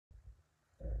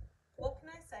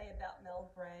about Mel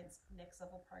Brand's Next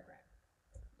Level program.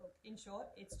 Look, in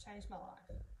short, it's changed my life.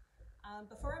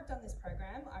 Before I've done this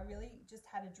program, I really just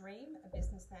had a dream, a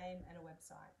business name and a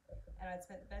website. And I'd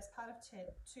spent the best part of 2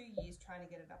 years trying to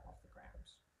get it up off the ground.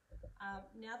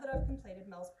 Now that I've completed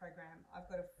Mel's program, I've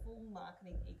got a full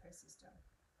marketing ecosystem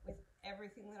with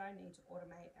everything that I need to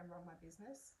automate and run my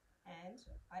business, and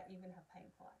I even have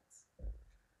paying clients.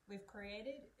 We've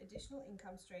created additional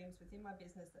income streams within my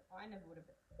business that I never would have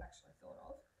actually thought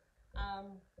of.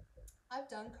 I've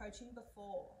done coaching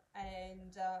before,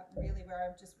 and really where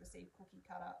I've just received cookie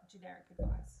cutter generic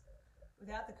advice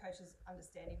without the coaches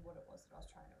understanding what it was that I was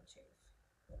trying to achieve.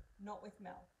 Not with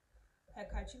Mel. Her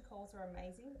coaching calls are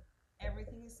amazing.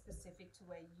 Everything is specific to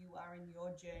where you are in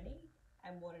your journey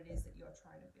and what it is that you're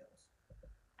trying to build.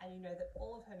 And you know that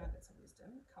all of her nuggets of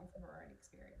wisdom come from her own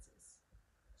experiences.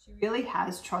 She really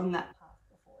has trodden that path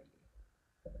before you.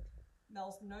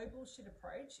 Mel's no bullshit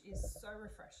approach is so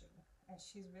refreshing, and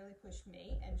she's really pushed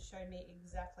me and shown me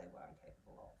exactly what I'm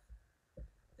capable of.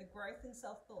 The growth and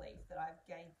self-belief that I've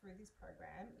gained through this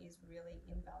program is really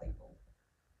invaluable.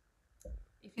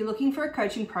 If you're looking for a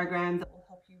coaching program that will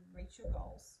help you reach your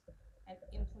goals and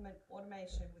implement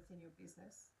automation within your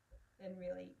business, then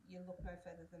really you look no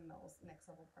further than Mel's Next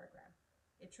Level program.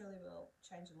 It truly will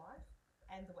change your life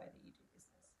and the way that you do